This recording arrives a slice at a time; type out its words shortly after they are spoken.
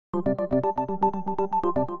With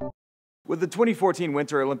the 2014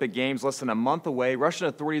 Winter Olympic Games less than a month away, Russian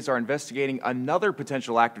authorities are investigating another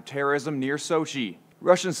potential act of terrorism near Sochi.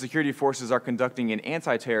 Russian security forces are conducting an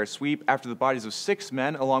anti-terror sweep after the bodies of 6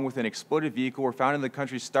 men along with an exploded vehicle were found in the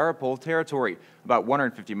country's Staropol territory, about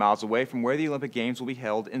 150 miles away from where the Olympic Games will be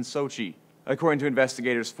held in Sochi. According to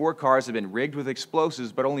investigators, 4 cars had been rigged with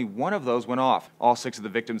explosives, but only one of those went off. All 6 of the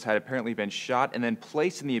victims had apparently been shot and then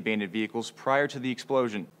placed in the abandoned vehicles prior to the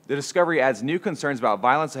explosion. The discovery adds new concerns about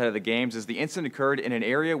violence ahead of the Games, as the incident occurred in an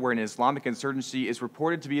area where an Islamic insurgency is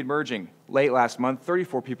reported to be emerging. Late last month,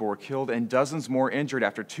 34 people were killed and dozens more injured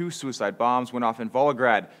after 2 suicide bombs went off in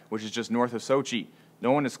Volgograd, which is just north of Sochi.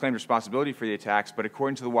 No one has claimed responsibility for the attacks, but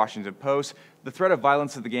according to the Washington Post, the threat of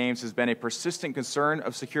violence at the Games has been a persistent concern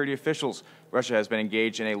of security officials. Russia has been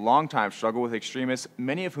engaged in a long-time struggle with extremists,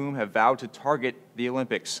 many of whom have vowed to target the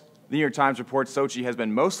Olympics. The New York Times reports Sochi has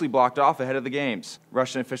been mostly blocked off ahead of the Games.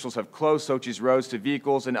 Russian officials have closed Sochi's roads to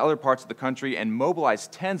vehicles in other parts of the country and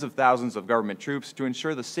mobilized tens of thousands of government troops to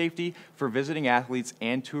ensure the safety for visiting athletes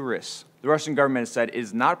and tourists. The Russian government has said it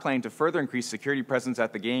is not planning to further increase security presence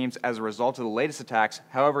at the Games as a result of the latest attacks.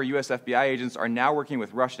 However, U.S. FBI agents are now working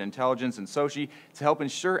with Russian intelligence in Sochi to help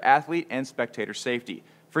ensure athlete and spectator safety.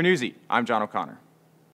 For Newsy, I'm John O'Connor.